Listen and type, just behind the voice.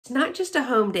It's not just a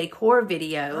home decor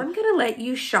video. I'm gonna let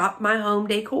you shop my home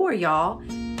decor, y'all.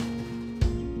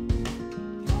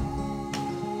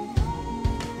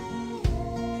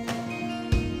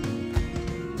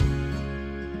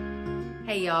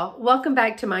 Hey y'all, welcome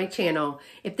back to my channel.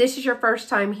 If this is your first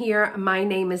time here, my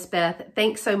name is Beth.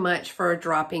 Thanks so much for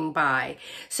dropping by.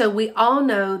 So we all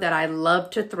know that I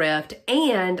love to thrift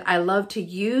and I love to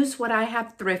use what I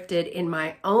have thrifted in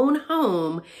my own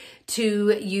home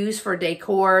to use for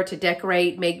decor, to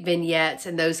decorate, make vignettes,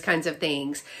 and those kinds of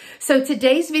things. So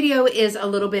today's video is a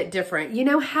little bit different. You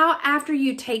know how after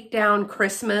you take down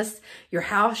Christmas, your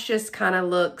house just kind of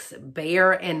looks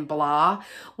bare and blah?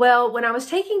 Well, when I was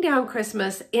taking down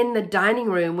Christmas in the dining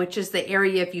room, which is the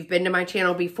area, if you've been to my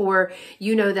channel before,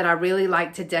 you know that I really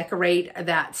like to decorate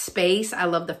that space. I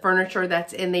love the furniture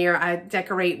that's in there. I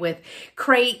decorate with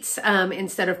crates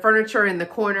instead of furniture in the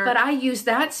corner. But I use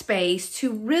that space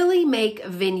to really make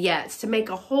vignettes, to make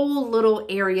a whole little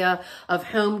area of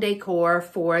home decor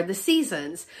for the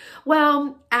seasons.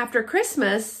 Well, after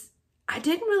Christmas, I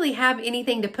didn't really have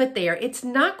anything to put there. It's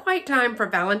not quite time for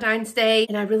Valentine's Day,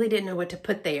 and I really didn't know what to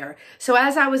put there. So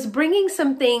as I was bringing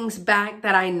some things back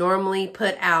that I normally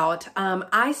put out,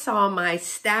 I saw my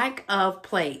stack of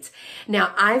plates.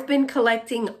 Now, I've been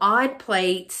collecting odd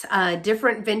plates,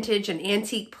 different vintage and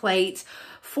antique plates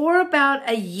for about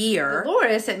a year.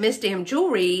 Dolores at Miss Damn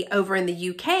Jewelry over in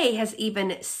the UK has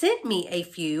even sent me a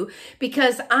few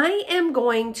because I am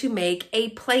going to make a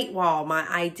plate wall. My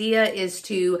idea is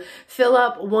to fill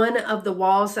up one of the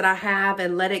walls that I have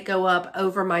and let it go up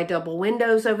over my double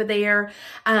windows over there.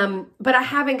 But I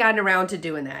haven't gotten around to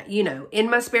doing that. You know, in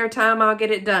my spare time, I'll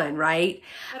get it done, right?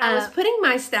 But I was putting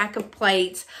my stack of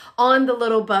plates on the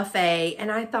little buffet and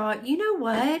I thought, you know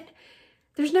what?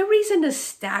 There's no reason to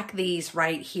stack these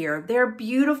right here. They're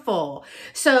beautiful.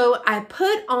 So I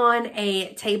put on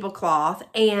a tablecloth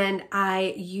and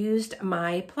I used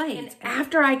my plates.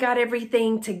 After I got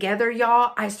everything together,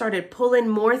 y'all, I started pulling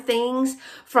more things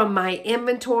from my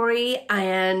inventory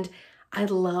and I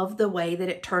love the way that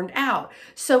it turned out.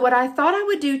 So what I thought I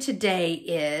would do today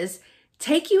is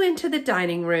take you into the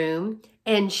dining room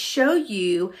and show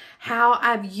you how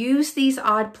I've used these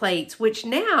odd plates, which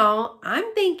now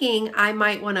I'm thinking I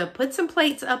might want to put some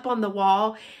plates up on the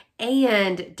wall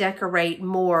and decorate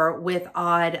more with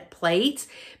odd plates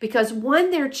because one,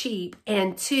 they're cheap,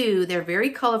 and two, they're very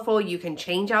colorful. You can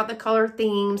change out the color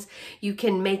themes. You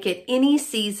can make it any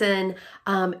season,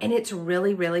 and it's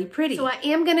really, really pretty. So I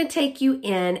am going to take you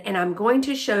in and I'm going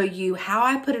to show you how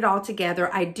I put it all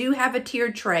together. I do have a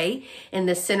tiered tray in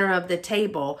the center of the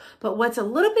table, but what's a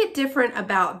little bit different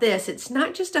about this, it's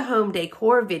not just a home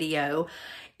decor video.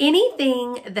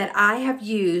 Anything that I have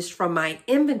used from my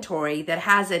inventory that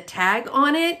has a tag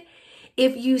on it,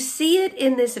 if you see it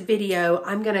in this video,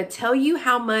 I'm going to tell you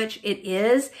how much it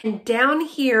is. And down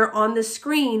here on the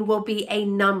screen will be a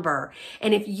number.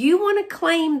 And if you want to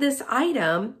claim this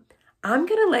item, I'm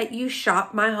going to let you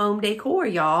shop my home decor,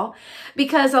 y'all,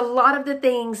 because a lot of the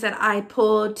things that I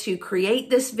pulled to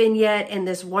create this vignette and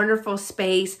this wonderful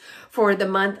space for the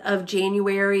month of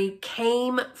January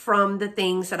came from the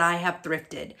things that I have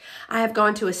thrifted. I have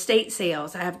gone to estate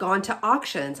sales. I have gone to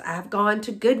auctions. I have gone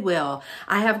to Goodwill.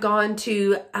 I have gone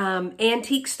to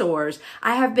antique stores.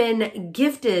 I have been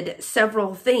gifted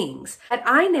several things that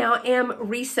I now am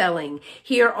reselling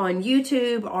here on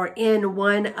YouTube or in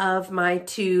one of my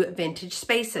two vintage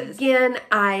spaces. Again,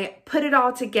 I put it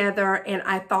all together and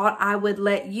I thought I would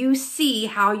let you see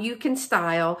how you can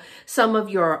style some of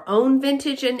your own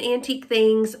vintage and antique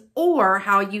things, or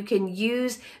how you can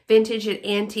use vintage and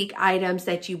antique items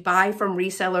that you buy from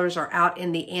resellers or out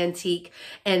in the antique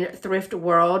and thrift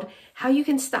world, how you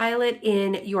can style it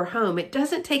in your home. It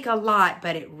doesn't take a lot,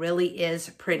 but it really is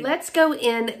pretty. Let's go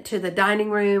into the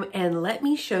dining room and let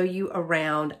me show you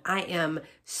around. I am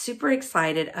super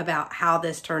excited about how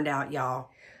this turned out,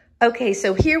 y'all. Okay,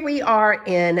 so here we are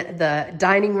in the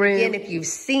dining room. Again, if you've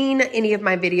seen any of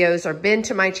my videos or been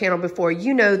to my channel before,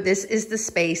 you know this is the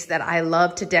space that I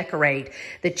love to decorate.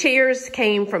 The chairs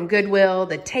came from Goodwill.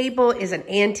 The table is an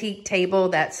antique table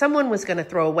that someone was going to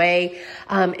throw away.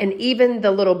 And even the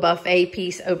little buffet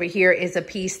piece over here is a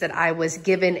piece that I was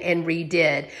given and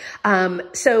redid.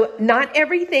 So not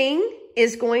everything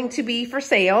is going to be for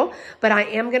sale, but I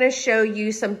am going to show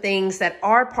you some things that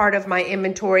are part of my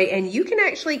inventory, and you can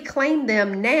actually claim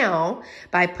them now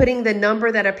by putting the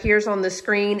number that appears on the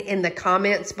screen in the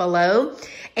comments below.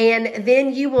 And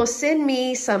then you will send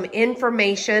me some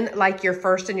information like your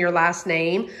first and your last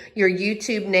name, your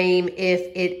YouTube name if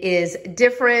it is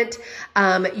different,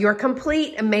 your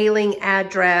complete mailing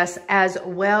address, as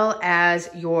well as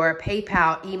your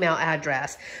PayPal email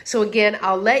address. So again,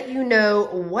 I'll let you know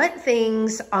what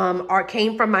things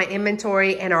came from my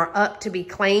inventory and are up to be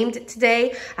claimed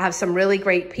today. I have some really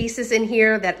great pieces in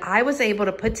here that I was able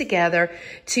to put together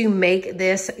to make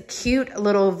this cute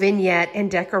little vignette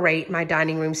and decorate my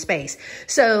dining room space.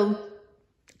 So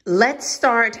let's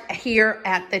start here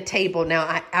at the table. Now,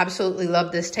 I absolutely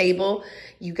love this table.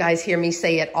 You guys hear me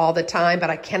say it all the time,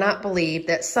 but I cannot believe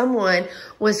that someone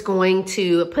was going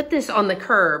to put this on the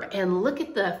curb. And look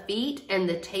at the feet and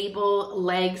the table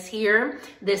legs here,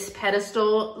 this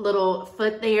pedestal little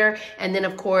foot there. And then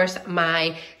of course,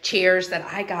 my chairs that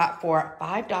I got for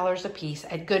 $5 a piece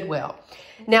at Goodwill.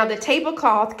 Now, the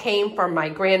tablecloth came from my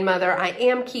grandmother. I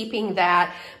am keeping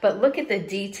that, but look at the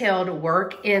detailed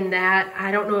work in that. I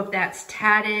don't know if that's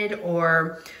tatted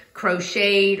or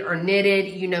crocheted or knitted.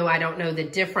 You know, I don't know the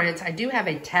difference. I do have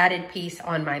a tatted piece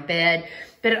on my bed,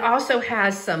 but it also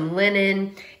has some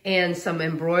linen and some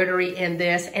embroidery in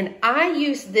this. And I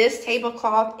used this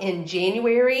tablecloth in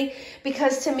January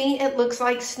because to me, it looks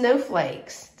like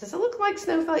snowflakes. Does it look like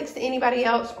snowflakes to anybody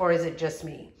else, or is it just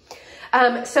me?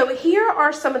 So here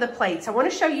are some of the plates. I want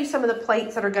to show you some of the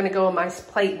plates that are going to go on my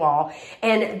plate wall.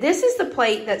 And this is the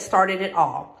plate that started it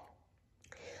all.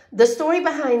 The story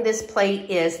behind this plate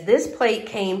is this plate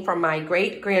came from my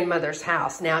great-grandmother's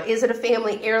house. Now, is it a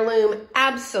family heirloom?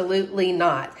 Absolutely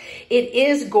not. It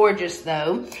is gorgeous,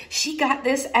 though. She got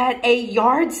this at a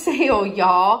yard sale,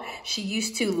 y'all. She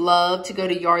used to love to go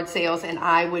to yard sales, and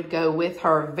I would go with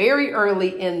her very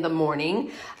early in the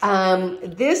morning.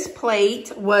 This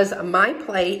plate was my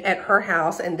plate at her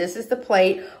house, and this is the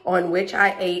plate on which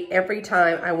I ate every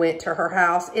time I went to her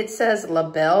house. It says La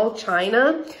Belle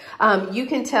China. You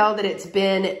can tell that it's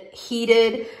been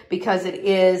heated because it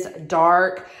is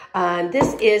dark.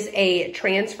 This is a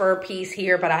transfer piece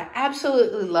here, but I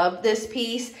absolutely love this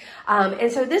piece.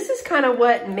 And so this is kind of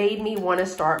what made me want to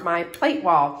start my plate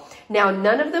wall. Now,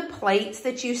 none of the plates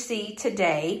that you see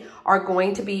today are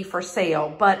going to be for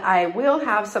sale, but I will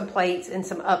have some plates in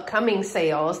some upcoming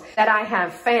sales that I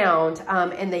have found,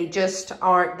 and they just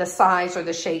aren't the size or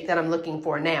the shape that I'm looking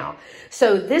for now.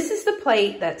 So this is the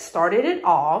plate that started it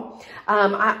all.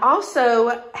 I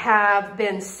also have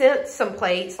been sent some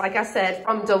plates, like I said,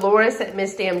 from Dolores at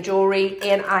Miss Damn Jewelry,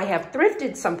 and I have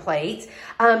thrifted some plates,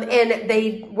 and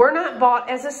they were not bought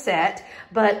as a set,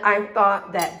 but I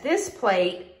thought that this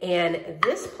plate and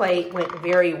this plate went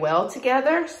very well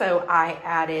together, so I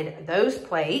added those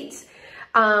plates.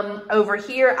 Over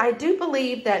here, I do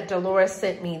believe that Dolores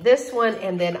sent me this one,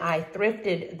 and then I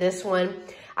thrifted this one.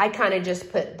 I kind of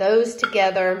just put those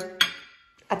together.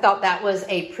 I thought that was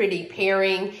a pretty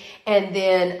pairing. And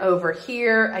then over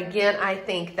here, again, I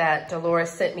think that Dolores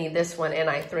sent me this one and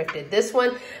I thrifted this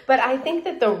one. But I think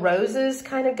that the roses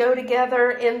kind of go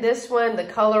together in this one, the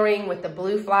coloring with the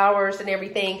blue flowers and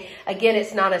everything. Again,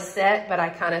 it's not a set, but I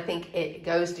kind of think it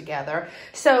goes together.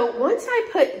 So once I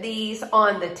put these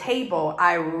on the table,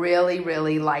 I really,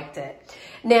 really liked it.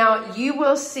 Now, you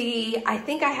will see, I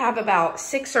think I have about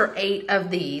 6 or 8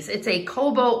 of these. It's a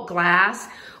cobalt glass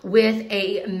with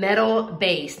a metal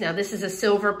base. Now, this is a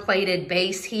silver plated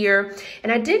base here.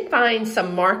 And I did find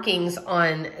some markings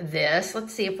on this.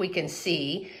 Let's see if we can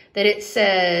see that it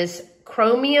says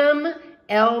chromium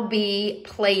LB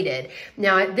plated.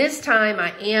 Now, at this time,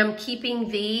 I am keeping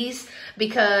these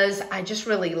because I just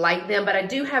really like them, but I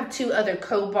do have 2 other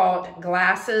cobalt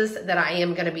glasses that I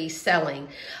am going to be selling.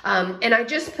 And I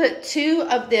just put 2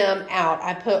 of them out.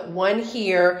 I put one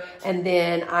here and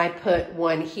then I put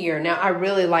one here. Now, I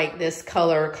really like this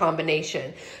color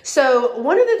combination. So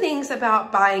one of the things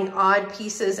about buying odd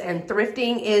pieces and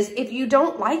thrifting is if you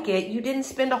don't like it, you didn't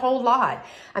spend a whole lot.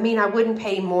 I mean, I wouldn't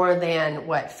pay more than,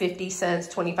 what, 50 cents,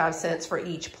 25 cents for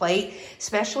each plate,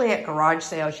 especially at garage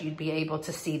sales, you'd be able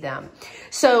to see them.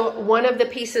 So one of the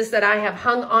pieces that I have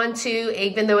hung on to,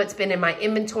 even though it's been in my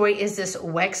inventory, is this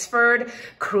Wexford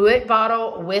cruet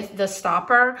bottle with the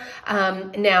stopper.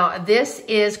 Now, this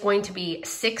is going to be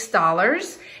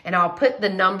 $6, and I'll put the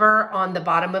number on the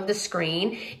bottom of the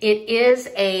screen. It is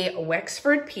a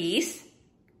Wexford piece.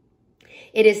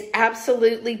 It is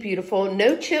absolutely beautiful.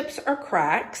 No chips or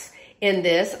cracks. in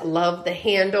this. Love the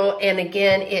handle. And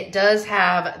again, it does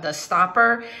have the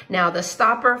stopper. Now the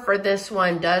stopper for this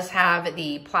one does have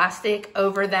the plastic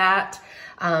over that.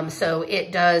 So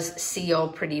it does seal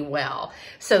pretty well.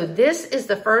 So this is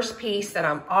the first piece that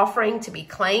I'm offering to be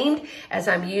claimed, as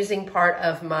I'm using part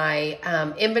of my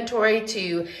inventory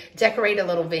to decorate a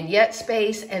little vignette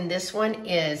space. And this one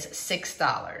is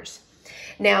 $6.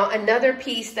 Now, another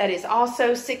piece that is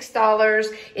also $6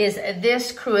 is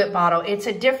this cruet bottle. It's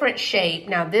a different shape.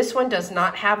 Now, this one does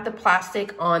not have the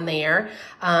plastic on there.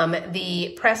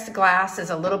 The pressed glass is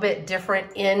a little bit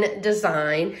different in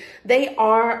design. They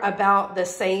are about the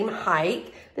same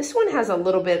height. This one has a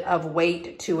little bit of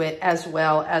weight to it as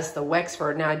well as the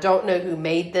Wexford. Now, I don't know who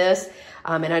made this,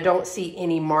 and I don't see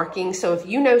any markings. So if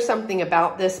you know something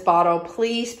about this bottle,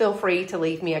 please feel free to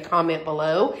leave me a comment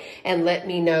below and let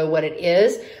me know what it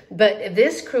is. But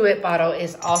this cruet bottle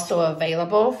is also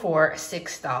available for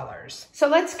 $6. So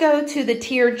let's go to the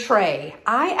tiered tray.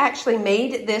 I actually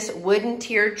made this wooden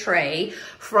tiered tray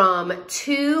from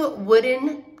 2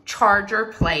 wooden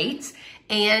charger plates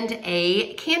and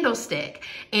a candlestick.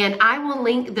 And I will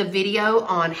link the video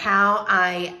on how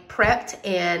I prepped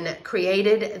and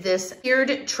created this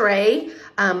tiered tray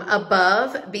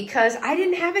above, because I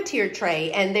didn't have a tiered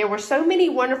tray and there were so many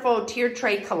wonderful tiered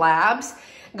tray collabs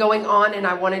going on and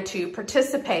I wanted to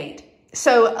participate.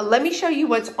 So let me show you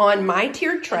what's on my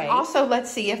tiered tray. Also,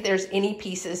 let's see if there's any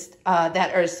pieces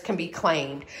that can be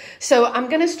claimed. So I'm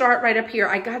gonna start right up here.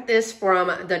 I got this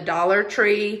from the Dollar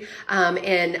Tree,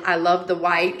 and I love the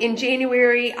white. In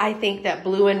January, I think that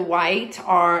blue and white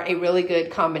are a really good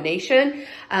combination.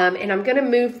 And I'm gonna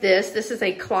move this. This is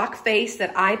a clock face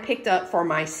that I picked up for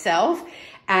myself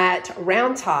at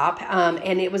Round Top,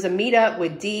 and it was a meetup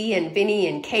with Dee and Vinny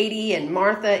and Katie and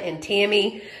Martha and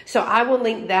Tammy. So I will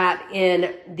link that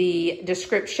in the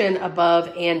description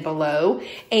above and below.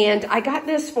 And I got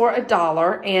this for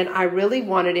 $1, and I really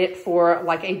wanted it for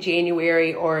like a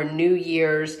January or New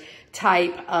Year's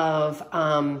type of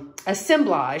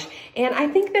assemblage, and I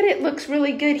think that it looks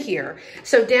really good here.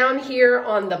 So down here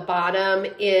on the bottom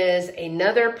is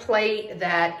another plate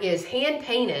that is hand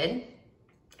painted,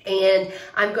 and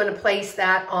I'm going to place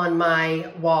that on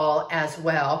my wall as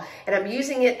well. And I'm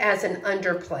using it as an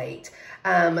underplate.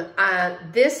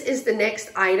 This is the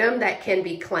next item that can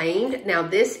be claimed. Now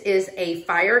this is a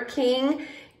Fire King.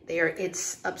 There,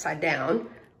 it's upside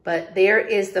down, but there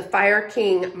is the Fire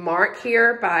King mark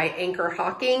here by Anchor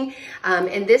Hawking.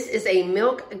 And this is a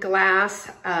milk glass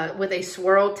with a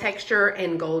swirl texture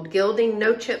and gold gilding.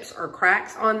 No chips or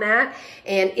cracks on that.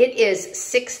 And it is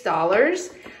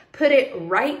 $6. Put it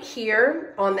right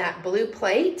here on that blue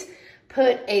plate.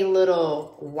 Put a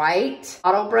little white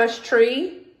bottle brush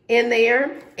tree in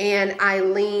there, and I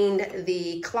leaned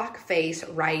the clock face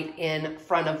right in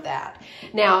front of that.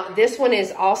 Now, this one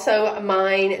is also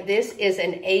mine. This is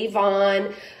an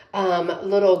Avon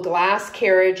little glass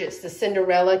carriage. It's the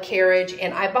Cinderella carriage,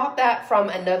 and I bought that from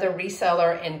another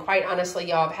reseller, and quite honestly,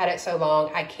 y'all, I've had it so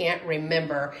long, I can't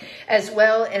remember. As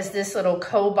well as this little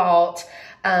cobalt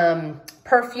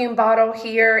perfume bottle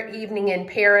here, Evening in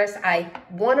Paris. I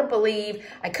want to believe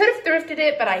I could have thrifted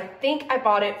it, but I think I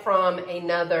bought it from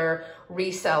another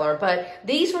reseller. But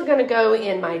these were going to go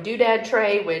in my doodad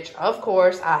tray, which of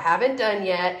course I haven't done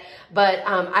yet, but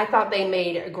I thought they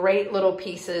made great little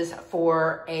pieces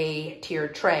for a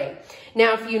tiered tray.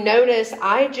 Now, if you notice,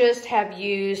 I just have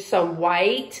used some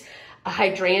white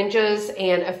hydrangeas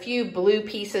and a few blue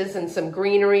pieces and some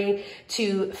greenery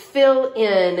to fill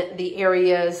in the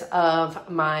areas of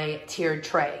my tiered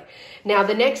tray. Now,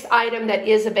 the next item that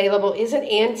is available is an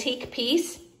antique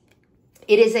piece.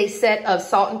 It is a set of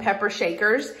salt and pepper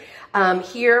shakers.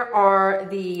 Here are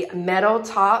the metal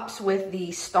tops with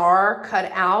the star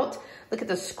cut out. Look at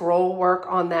the scroll work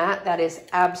on that. That is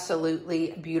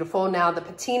absolutely beautiful. Now, the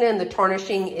patina and the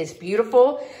tarnishing is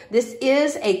beautiful. This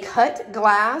is a cut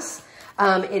glass.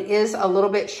 It is a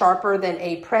little bit sharper than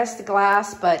a pressed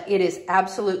glass, but it is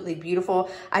absolutely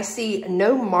beautiful. I see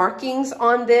no markings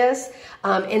on this,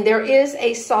 and there is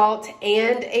a salt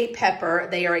and a pepper.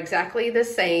 They are exactly the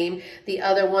same. The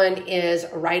other one is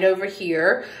right over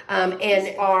here,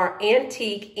 and are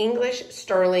antique English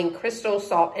sterling crystal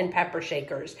salt and pepper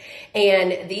shakers.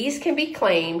 And these can be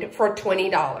claimed for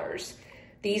 $20.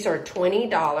 These are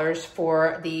 $20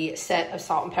 for the set of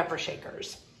salt and pepper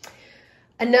shakers.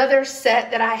 Another set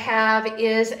that I have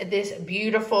is this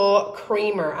beautiful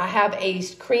creamer. I have a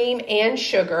cream and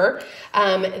sugar.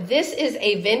 This is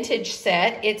a vintage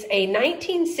set. It's a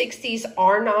 1960s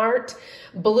Arnart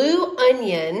blue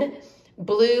onion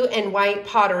blue and white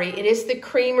pottery. It is the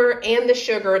creamer and the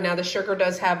sugar. Now the sugar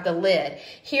does have the lid.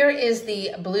 Here is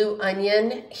the blue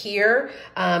onion here.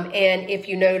 And if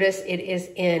you notice, it is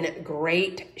in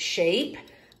great shape.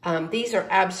 These are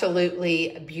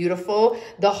absolutely beautiful.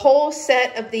 The whole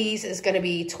set of these is going to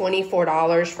be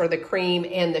 $24 for the cream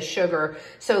and the sugar.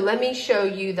 So let me show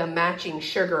you the matching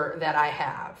sugar that I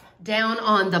have. Down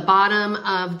on the bottom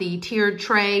of the tiered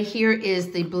tray, here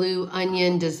is the blue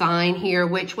onion design here,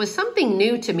 which was something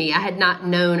new to me. I had not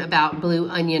known about blue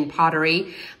onion pottery.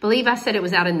 I believe I said it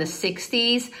was out in the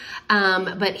 60s,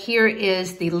 but here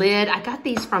is the lid. I got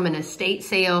these from an estate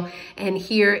sale, and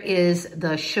here is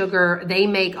the sugar. They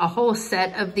make a whole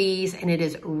set of these, and it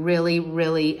is really,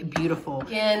 really beautiful.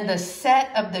 Again, the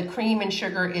set of the cream and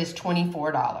sugar is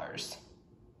 $24.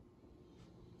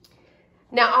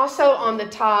 Now, also on the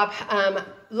top,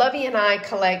 Lovey and I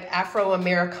collect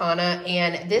Afro-Americana,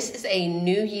 and this is a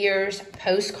New Year's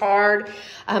postcard.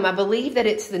 I believe that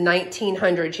it's the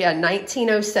 1900s, yeah,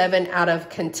 1907 out of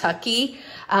Kentucky.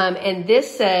 And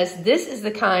this says, "This is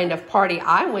the kind of party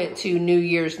I went to New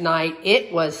Year's night.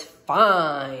 It was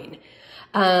fine."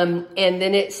 And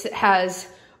then it has,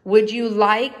 "Would you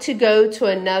like to go to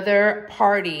another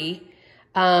party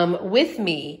with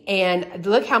me?" And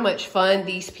look how much fun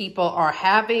these people are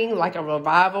having, like a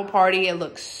revival party. It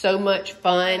looks so much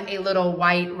fun. A little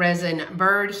white resin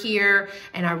bird here,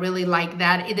 and I really like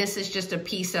that. This is just a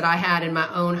piece that I had in my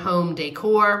own home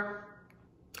decor.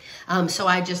 So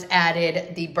I just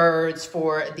added the birds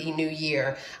for the new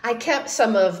year. I kept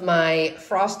some of my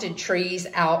frosted trees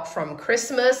out from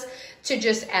Christmas to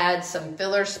just add some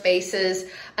filler spaces.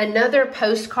 Another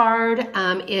postcard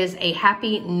is a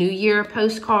Happy New Year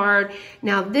postcard.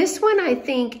 Now this one I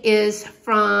think is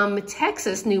from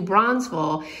Texas, New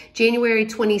Braunfels, January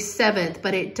 27th,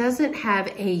 but it doesn't have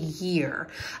a year.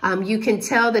 You can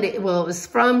tell that it was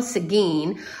from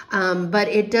Seguin, but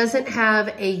it doesn't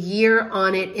have a year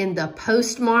on it in the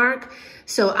postmark.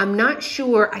 So I'm not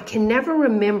sure, I can never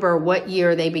remember what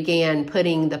year they began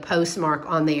putting the postmark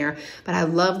on there, but I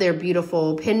love their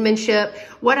beautiful penmanship.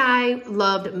 What I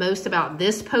loved most about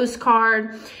this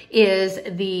postcard is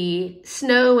the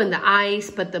snow and the ice,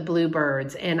 but the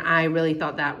bluebirds, and I really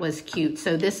thought that was cute.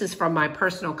 So this is from my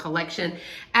personal collection,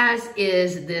 as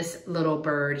is this little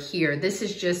bird here. This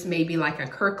is just maybe like a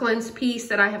Kirkland's piece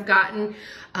that I have gotten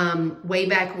way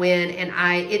back when, and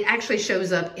it actually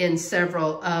shows up in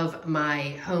several of my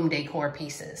home decor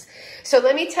pieces. So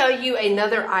let me tell you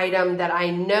another item that I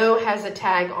know has a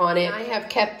tag on it. I have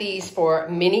kept these for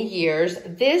many years.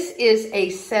 This is a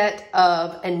set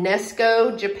of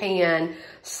Enesco Japan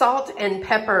salt and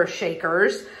pepper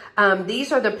shakers.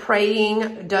 These are the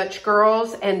Praying Dutch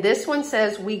Girls, and this one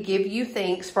says, "We give you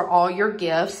thanks for all your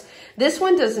gifts." This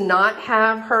one does not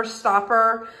have her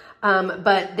stopper,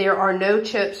 but there are no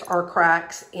chips or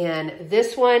cracks in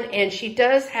this one. And she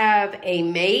does have a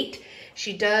mate.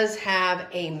 She does have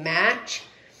a match.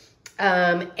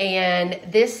 And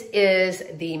this is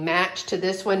the match to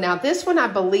this one. Now this one I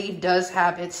believe does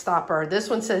have its stopper. This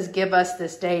one says, "Give us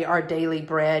this day our daily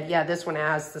bread." Yeah, this one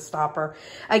has the stopper.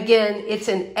 Again, it's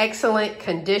in excellent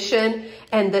condition,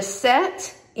 and the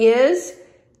set is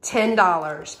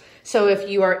 $10. So if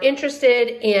you are interested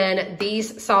in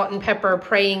these salt and pepper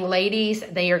praying ladies,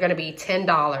 they are going to be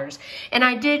 $10. And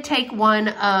I did take one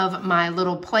of my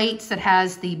little plates that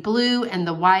has the blue and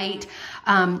the white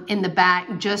in the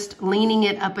back, just leaning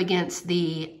it up against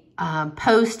the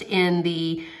post in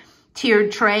the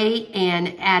tiered tray,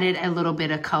 and added a little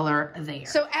bit of color there.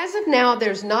 So as of now,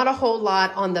 there's not a whole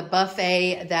lot on the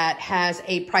buffet that has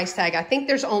a price tag. I think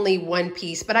there's only one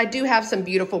piece, but I do have some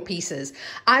beautiful pieces.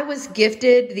 I was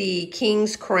gifted the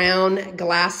King's Crown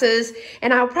glasses,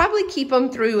 and I'll probably keep them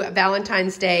through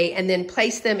Valentine's Day and then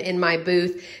place them in my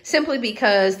booth, simply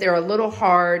because they're a little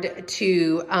hard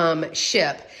to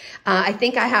ship. I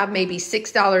think I have maybe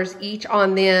 $6 each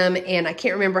on them, and I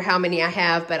can't remember how many I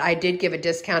have, but I did give a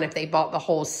discount if they bought the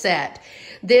whole set.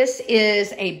 This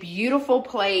is a beautiful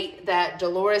plate that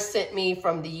Dolores sent me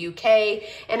from the UK,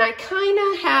 and I kind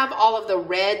of have all of the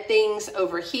red things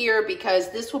over here because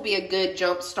this will be a good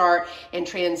jump start and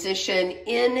transition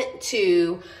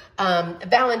into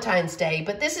Valentine's Day.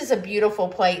 But this is a beautiful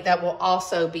plate that will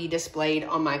also be displayed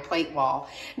on my plate wall.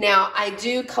 Now, I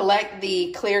do collect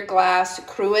the clear glass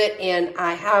cruet, and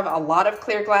I have a lot of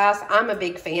clear glass. I'm a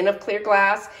big fan of clear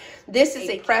glass. This is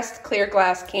a pressed clear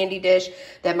glass candy dish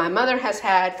that my mother has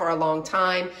had for a long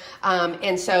time.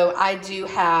 And so I do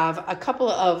have a couple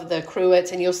of the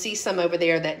cruets, and you'll see some over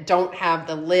there that don't have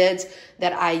the lids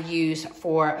that I use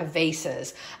for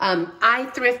vases. I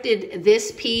thrifted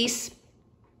this piece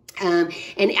And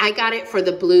I got it for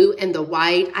the blue and the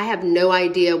white. I have no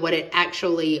idea what it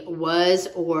actually was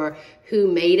or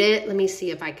who made it. Let me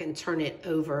see if I can turn it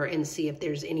over and see if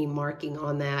there's any marking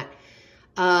on that.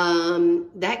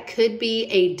 That could be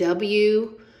a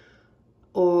W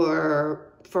or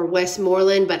for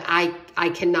Westmoreland, but I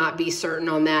cannot be certain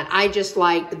on that. I just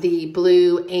like the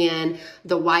blue and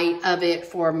the white of it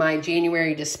for my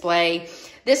January display.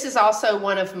 This is also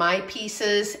one of my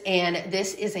pieces, and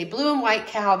this is a blue and white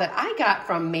cow that I got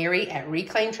from Mary at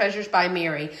Reclaim Treasures by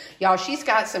Mary. Y'all, she's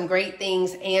got some great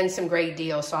things and some great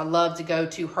deals, so I love to go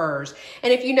to hers.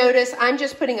 And if you notice, I'm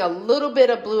just putting a little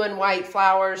bit of blue and white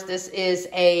flowers. This is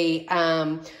a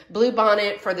blue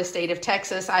bonnet for the state of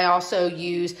Texas. I also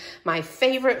use my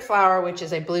favorite flower, which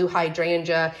is a blue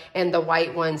hydrangea, and the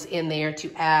white ones in there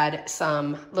to add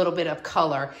some little bit of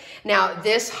color. Now,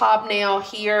 this hobnail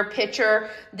here picture,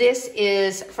 this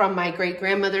is from my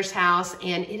great-grandmother's house,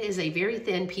 and it is a very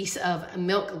thin piece of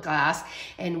milk glass,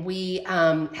 and we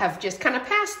have just kind of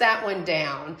passed that one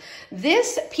down.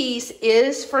 This piece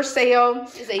is for sale.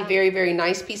 It's a very, very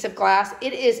nice piece of glass.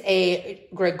 It is a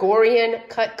Gregorian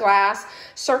cut glass,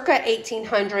 circa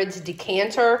 1800s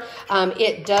decanter.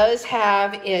 It does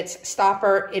have its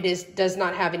stopper. It does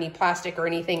not have any plastic or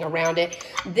anything around it.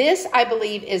 This, I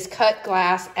believe, is cut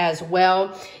glass as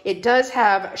well. It does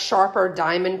have sharper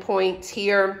diamond points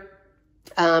here.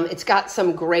 It's got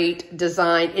some great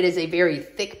design. It is a very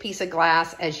thick piece of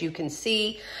glass, as you can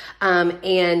see,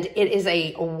 and it is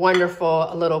a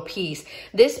wonderful little piece.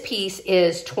 This piece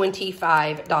is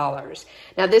 $25.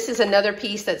 Now, this is another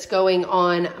piece that's going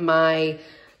on my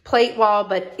plate wall,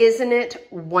 but isn't it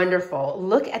wonderful?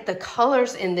 Look at the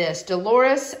colors in this.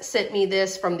 Dolores sent me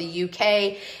this from the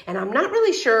UK, and I'm not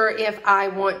really sure if I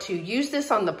want to use this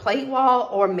on the plate wall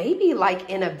or maybe like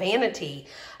in a vanity.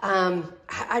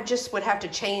 I just would have to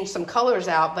change some colors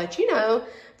out, but you know,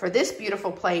 for this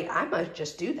beautiful plate, I must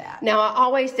just do that. Now, I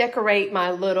always decorate my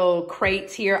little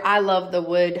crates here. I love the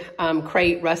wood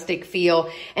crate rustic feel.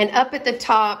 And up at the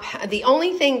top, the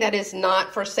only thing that is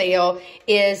not for sale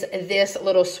is this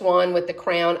little swan with the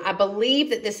crown. I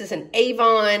believe that this is an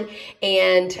Avon,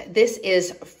 and this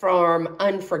is from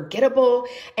Unforgettable.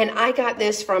 And I got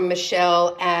this from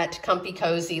Michelle at Comfy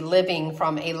Cozy Living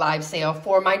from a live sale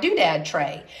for my doodad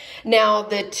tray. Now,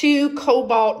 the two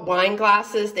cobalt wine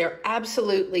glasses, they're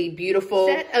absolutely beautiful.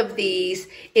 The set of these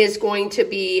is going to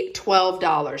be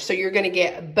 $12. So you're going to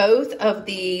get both of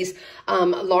these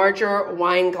larger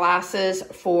wine glasses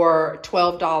for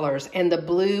 $12. And the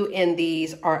blue in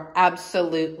these are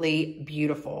absolutely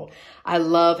beautiful. I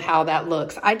love how that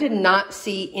looks. I did not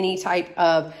see any type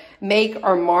of make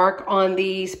or mark on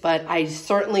these, but I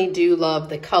certainly do love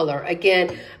the color.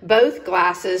 Again, both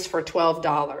glasses for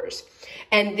 $12.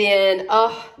 And then,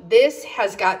 this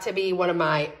has got to be one of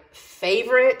my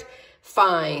favorite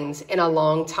finds in a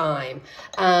long time.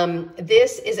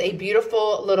 This is a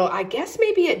beautiful little, I guess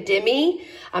maybe a demi,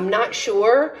 I'm not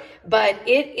sure, but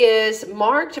it is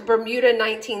marked Bermuda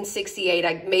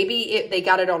 1968. Maybe they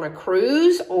got it on a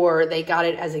cruise or they got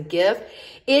it as a gift.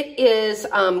 It is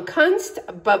Kunst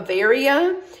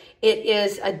Bavaria. It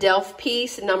is a Delft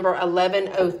piece, number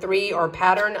 1103 or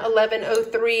pattern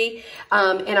 1103.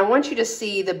 And I want you to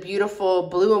see the beautiful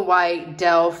blue and white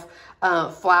Delft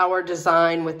flower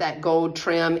design with that gold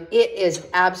trim. It is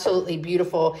absolutely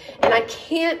beautiful. And I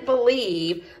can't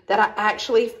believe that I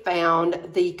actually found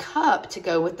the cup to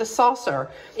go with the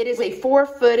saucer. It is a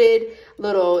 4-footed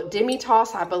little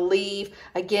demi-tasse, I believe.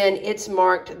 Again, it's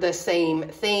marked the same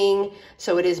thing.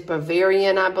 So it is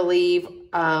Bavarian, I believe.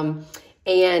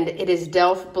 And it is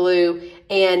Delft blue,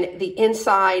 and the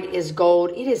inside is gold.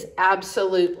 It is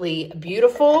absolutely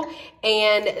beautiful,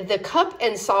 and the cup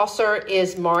and saucer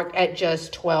is marked at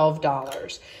just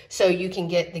 $12. So you can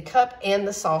get the cup and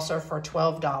the saucer for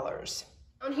 $12.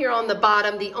 Down here on the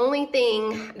bottom, the only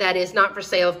thing that is not for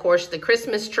sale, of course, the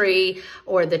Christmas tree,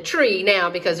 or the tree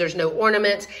now because there's no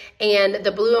ornaments, and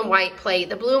the blue and white plate.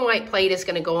 The blue and white plate is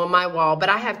going to go on my wall, but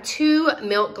I have two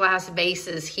milk glass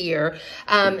vases here.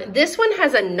 This one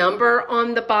has a number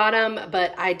on the bottom,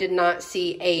 but I did not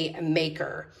see a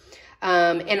maker.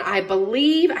 And I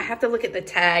believe, I have to look at the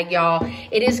tag, y'all.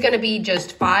 It is going to be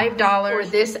just $5 for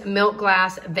this milk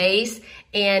glass vase.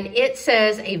 And it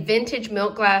says a vintage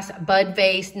milk glass bud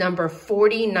vase number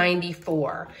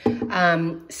 4094.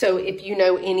 So if you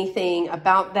know anything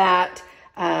about that,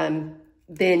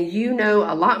 then you know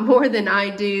a lot more than I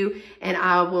do, and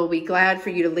I will be glad for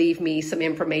you to leave me some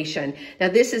information. Now,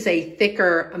 this is a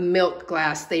thicker milk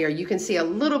glass there. You can see a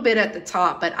little bit at the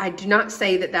top, but I do not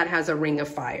say that that has a ring of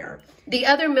fire. The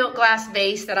other milk glass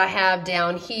vase that I have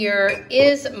down here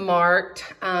is marked,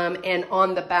 and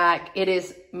on the back it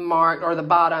is marked, or the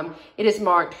bottom, it is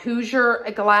marked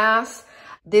Hoosier glass.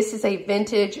 This is a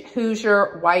vintage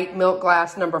Hoosier white milk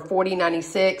glass, number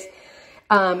 4096.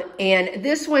 And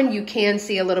this one, you can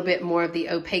see a little bit more of the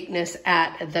opaqueness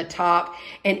at the top,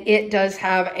 and it does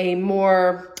have a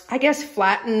more, I guess,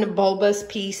 flattened bulbous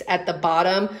piece at the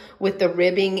bottom with the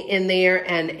ribbing in there.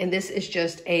 And this is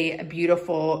just a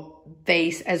beautiful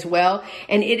vase as well.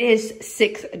 And it is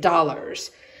 $6.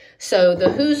 So the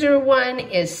Hoosier one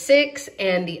is $6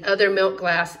 and the other milk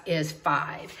glass is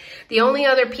 $5. The only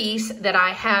other piece that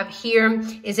I have here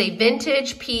is a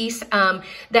vintage piece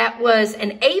that was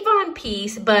an Avon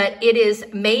piece, but it is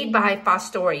made by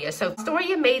Fostoria. So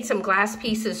Fostoria made some glass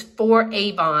pieces for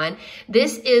Avon.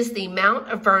 This is the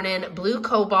Mount Vernon Blue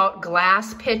Cobalt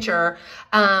glass pitcher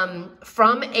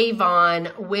from Avon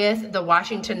with the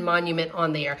Washington Monument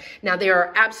on there. Now, there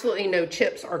are absolutely no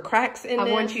chips or cracks in this.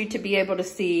 I want you to be able to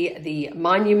see the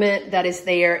monument that is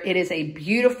there. It is a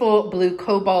beautiful blue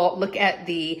cobalt. Look at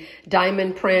the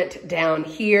diamond print down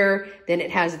here. Then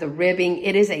it has the ribbing.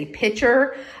 It is a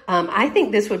pitcher. I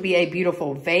think this would be a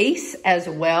beautiful vase as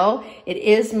well. It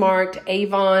is marked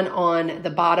Avon on the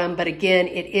bottom, but again,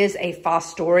 it is a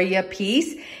Fostoria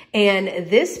piece, and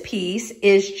this piece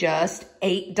is just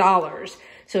 $8.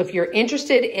 So if you're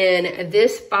interested in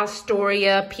this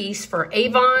Fostoria piece for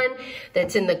Avon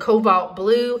that's in the cobalt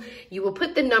blue, you will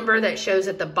put the number that shows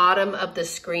at the bottom of the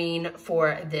screen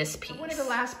for this piece. One of the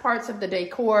last parts of the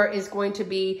decor is going to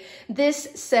be this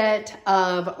set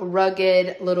of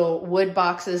rugged little wood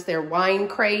boxes. They're wine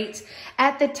crates.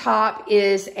 At the top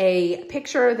is a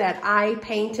picture that I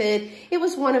painted. It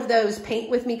was one of those paint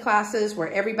with me classes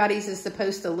where everybody's is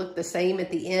supposed to look the same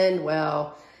at the end.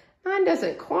 Well, mine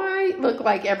doesn't quite look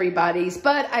like everybody's,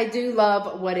 but I do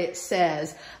love what it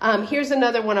says. Here's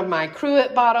another one of my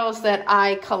cruet bottles that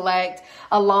I collect,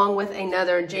 along with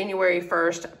another January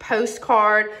 1st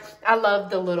postcard. I love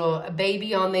the little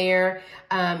baby on there.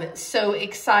 So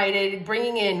excited,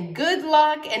 bringing in good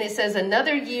luck, and it says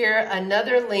another year,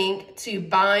 another link to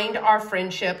bind our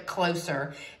friendship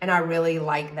closer, and I really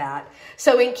like that.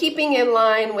 So in keeping in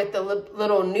line with the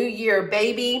little New Year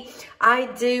baby, I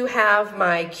do have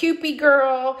my Cupid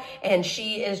girl, and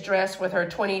she is dressed with her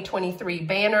 2023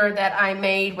 banner that I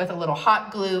made with a little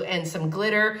hot glue and some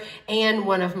glitter and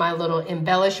one of my little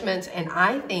embellishments, and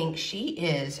I think she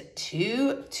is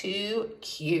too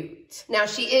cute. Now,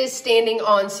 she is standing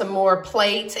on some more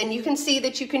plates, and you can see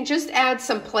that you can just add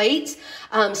some plates,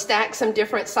 stack some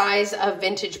different size of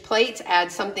vintage plates,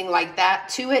 add something like that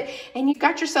to it, and you've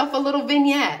got yourself a little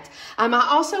vignette. I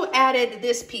also added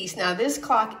this piece. Now, this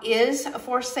clock is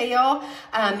for sale.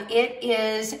 It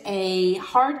is a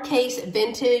hard case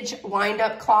vintage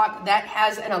wind-up clock that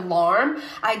has an alarm.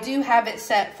 I do have it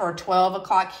set for 12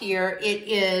 o'clock here. It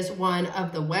is one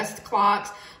of the West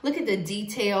clocks. Look at the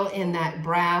detail in that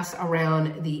brass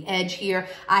around the edge here.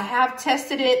 I have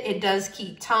tested it. It does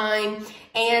keep time,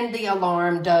 and the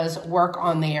alarm does work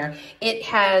on there. It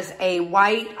has a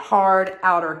white hard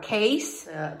outer case,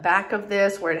 back of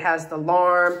this where it has the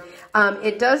alarm.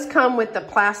 It does come with the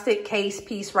plastic case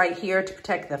piece right here to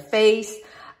protect the face.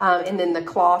 And then the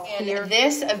cloth here.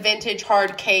 This vintage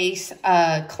hard case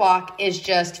clock is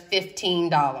just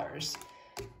 $15.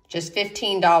 Just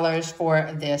 $15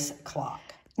 for this clock.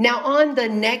 Now, on the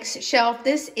next shelf,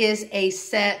 this is a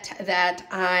set that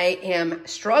I am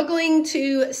struggling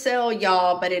to sell,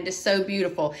 y'all, but it is so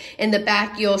beautiful. In the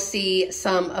back, you'll see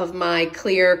some of my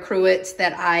clear cruets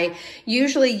that I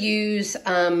usually use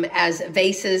as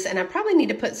vases, and I probably need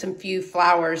to put some few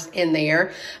flowers in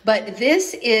there. But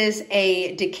this is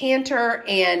a decanter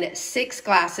and 6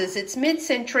 glasses. It's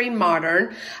mid-century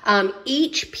modern.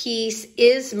 Each piece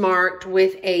is marked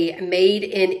with a Made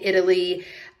in Italy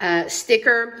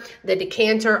sticker. The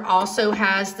decanter also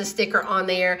has the sticker on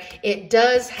there. It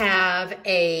does have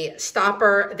a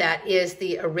stopper that is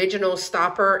the original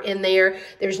stopper in there.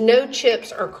 There's no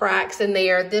chips or cracks in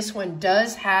there. This one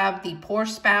does have the pour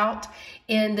spout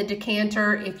in the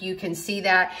decanter, if you can see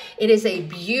that. It is a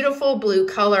beautiful blue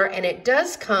color, and it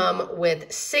does come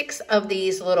with 6 of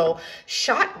these little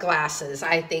shot glasses,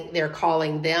 I think they're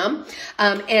calling them.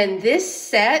 And this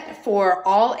set for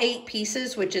all 8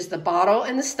 pieces, which is the bottle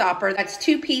and the stopper, that's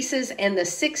 2 pieces and the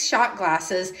 6 shot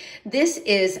glasses. This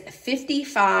is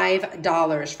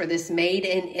 $55 for this made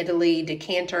in Italy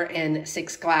decanter and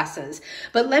 6 glasses.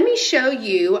 But let me show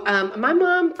you, my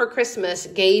mom for Christmas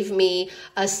gave me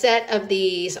a set of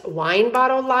these wine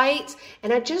bottle lights,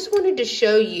 and I just wanted to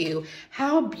show you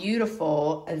how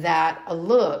beautiful that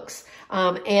looks.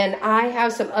 And I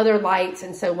have some other lights,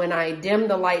 and so when I dim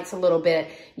the lights a little bit,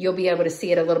 you'll be able to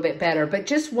see it a little bit better. But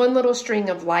just one little string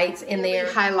of lights in there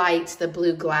highlights the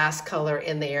blue glass color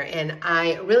in there, and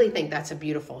I really think that's a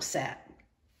beautiful set.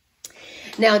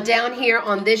 Now down here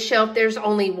on this shelf, there's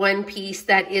only one piece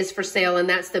that is for sale, and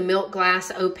that's the milk glass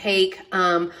opaque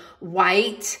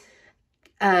white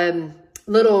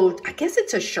little, I guess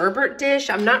it's a sherbet dish.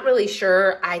 I'm not really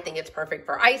sure. I think it's perfect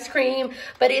for ice cream,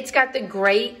 but it's got the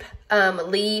grape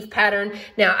leaf pattern.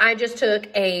 Now I just took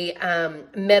a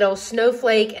metal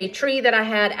snowflake, a tree that I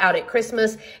had out at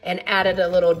Christmas, and added a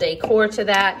little decor to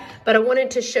that. But I wanted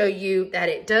to show you that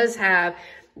it does have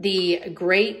the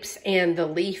grapes and the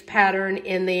leaf pattern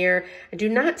in there. I do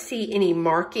not see any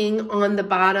marking on the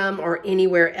bottom or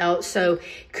anywhere else. So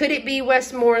could it be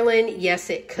Westmoreland? Yes,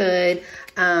 it could.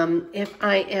 If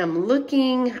I am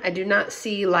looking, I do not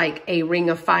see like a ring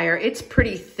of fire. It's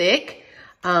pretty thick.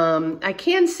 I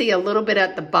can see a little bit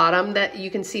at the bottom that you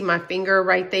can see my finger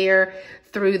right there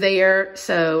through there.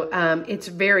 So it's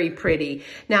very pretty.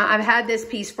 Now I've had this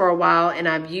piece for a while and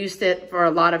I've used it for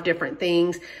a lot of different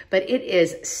things, but it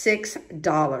is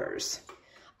 $6.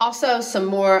 Also, some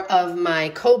more of my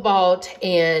cobalt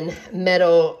and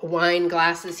metal wine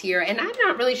glasses here. And I'm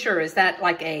not really sure, is that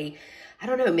like a, I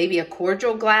don't know, maybe a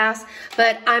cordial glass,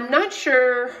 but I'm not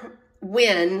sure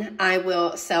when I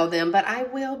will sell them, but I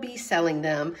will be selling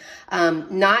them.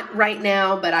 Not right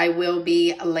now, but I will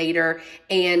be later.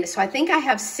 And so I think I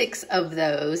have 6 of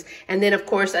those. And then of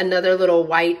course, another little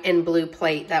white and blue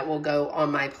plate that will go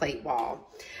on my plate wall.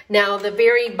 Now the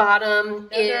very bottom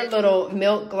is a little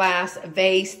milk glass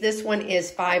vase. This one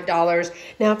is $5.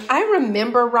 Now, if I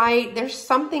remember right, there's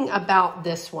something about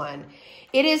this one.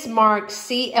 It is marked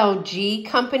CLG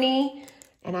Company.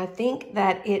 And I think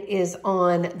that it is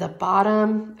on the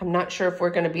bottom. I'm not sure if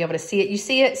we're going to be able to see it. You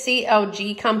see it,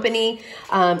 CLG Company.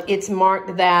 It's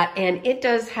marked that, and it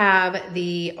does have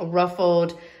the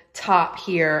ruffled top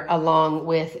here along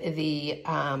with the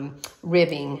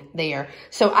ribbing there.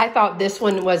 So I thought this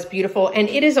one was beautiful, and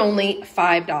it is only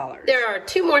 $5. There are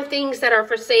 2 more things that are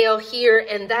for sale here,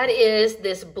 and that is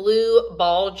this blue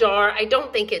ball jar. I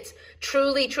don't think it's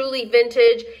truly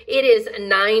vintage. It is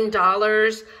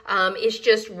 $9. It's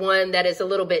just one that is a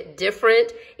little bit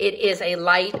different. It is a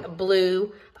light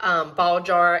blue ball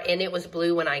jar, and it was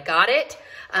blue when I got it.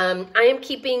 I am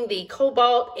keeping the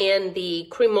cobalt and the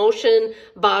Cremation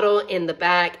bottle in the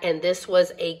back, and this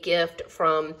was a gift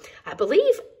from, I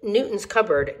believe, Newton's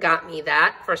Cupboard got me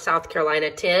that for South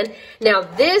Carolina 10. Now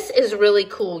this is really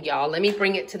cool, y'all. Let me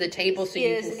bring it to the table so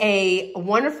you can see. A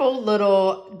wonderful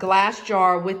little glass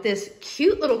jar with this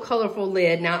cute little colorful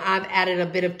lid. Now I've added a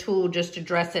bit of tulle just to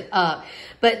dress it up,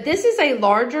 but this is a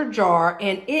larger jar,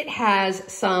 and it has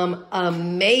some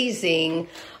amazing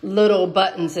little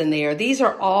buttons in there. These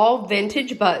are all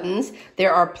vintage buttons.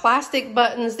 There are plastic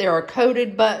buttons, there are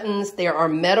coated buttons, there are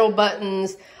metal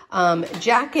buttons,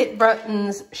 jacket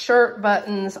buttons, shirt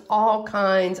buttons, all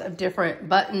kinds of different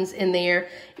buttons in there.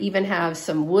 Even have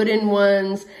some wooden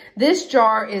ones. This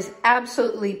jar is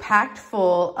absolutely packed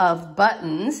full of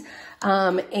buttons,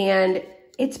 and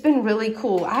it's been really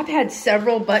cool. I've had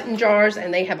several button jars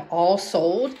and they have all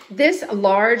sold. This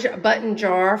large button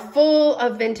jar full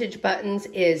of vintage buttons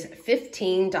is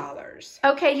 $15.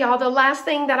 Okay, y'all, the last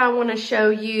thing that I want to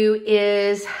show you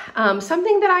is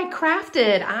something that I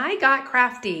crafted. I got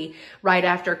crafty right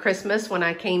after Christmas when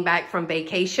I came back from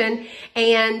vacation,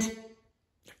 and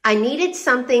I needed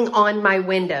something on my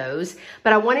windows,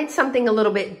 but I wanted something a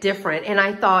little bit different. And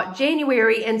I thought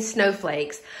January and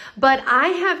snowflakes. But I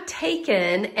have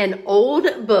taken an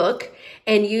old book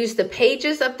and used the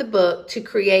pages of the book to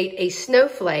create a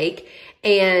snowflake,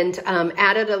 and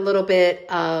added a little bit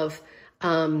of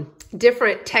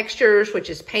different textures, which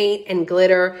is paint and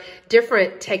glitter,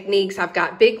 different techniques. I've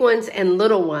got big ones and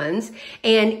little ones.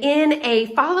 And in a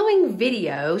following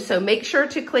video, so make sure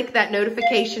to click that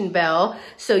notification bell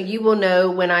so you will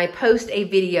know when I post a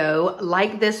video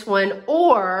like this one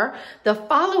or the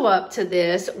follow-up to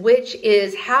this, which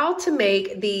is how to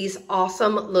make these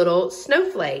awesome little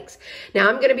snowflakes. Now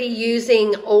I'm going to be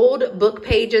using old book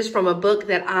pages from a book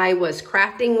that I was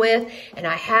crafting with, and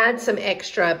I had some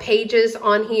extra pages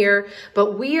on here,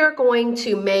 but we are going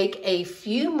to make a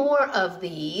few more of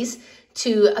these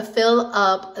to fill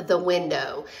up the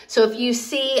window. So if you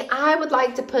see, I would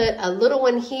like to put a little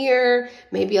one here,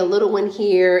 maybe a little one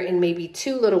here, and maybe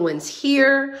two little ones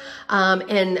here.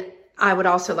 And I would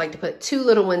also like to put two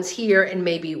little ones here and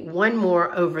maybe one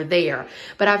more over there.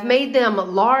 But I've made them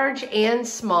large and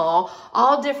small,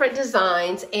 all different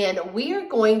designs, and we are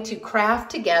going to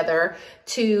craft together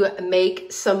to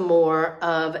make some more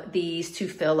of these to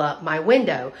fill up my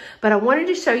window. But I wanted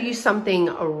to show you something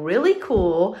really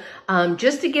cool,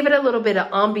 just to give it a little bit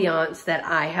of ambiance that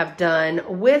I have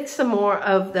done with some more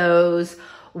of those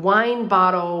wine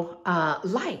bottle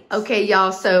lights. Okay,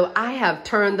 y'all, so I have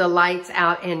turned the lights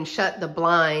out and shut the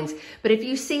blinds, but if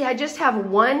you see, I just have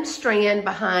one strand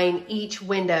behind each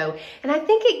window, and I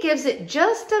think it gives it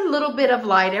just a little bit of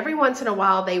light. Every once in a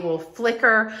while they will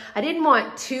flicker. I didn't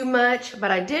want too much,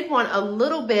 but I did want a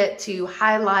little bit to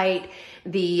highlight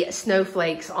the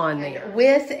snowflakes on there.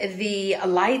 With the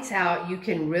lights out, you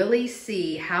can really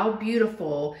see how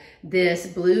beautiful this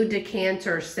blue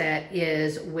decanter set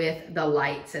is with the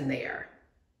lights in there.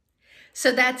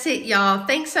 So that's it, y'all.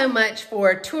 Thanks so much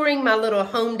for touring my little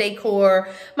home decor,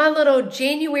 my little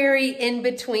January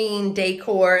in-between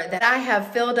decor that I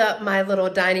have filled up my little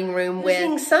dining room with,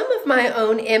 using some of my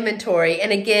own inventory.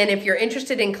 And again, if you're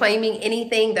interested in claiming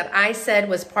anything that I said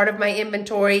was part of my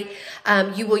inventory,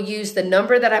 you will use the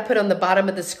number that I put on the bottom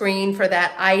of the screen for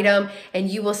that item, and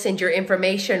you will send your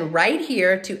information right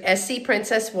here to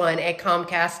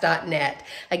scprincess1@comcast.net.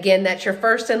 Again, that's your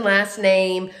first and last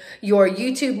name, your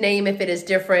YouTube name if it is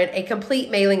different, a complete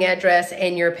mailing address,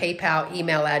 and your PayPal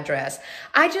email address.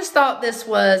 I just thought this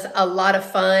was a lot of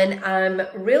fun. I'm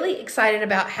really excited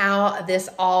about how this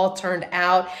all turned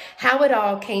out, how it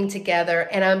all came together,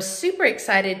 and I'm super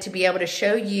excited to be able to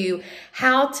show you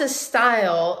how to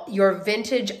style your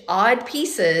vintage odd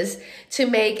pieces to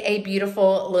make a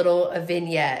beautiful little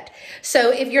vignette.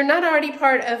 So if you're not already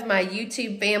part of my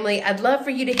YouTube family, I'd love for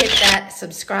you to hit that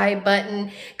subscribe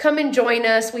button. Come and join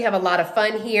us. We have a lot of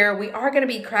fun here. We are going to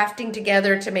be crafting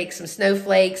together to make some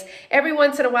snowflakes. Every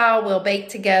once in a while we'll bake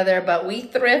together, but we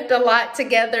thrift a lot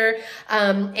together,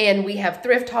 and we have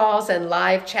thrift hauls and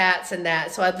live chats and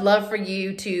that. So I'd love for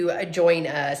you to join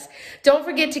us. Don't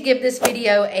forget to give this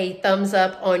video a thumbs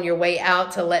up on your way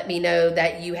out to let me know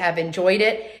that you have enjoyed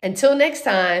it. Until next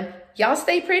time, y'all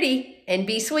stay pretty and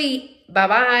be sweet.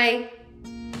 Bye-bye.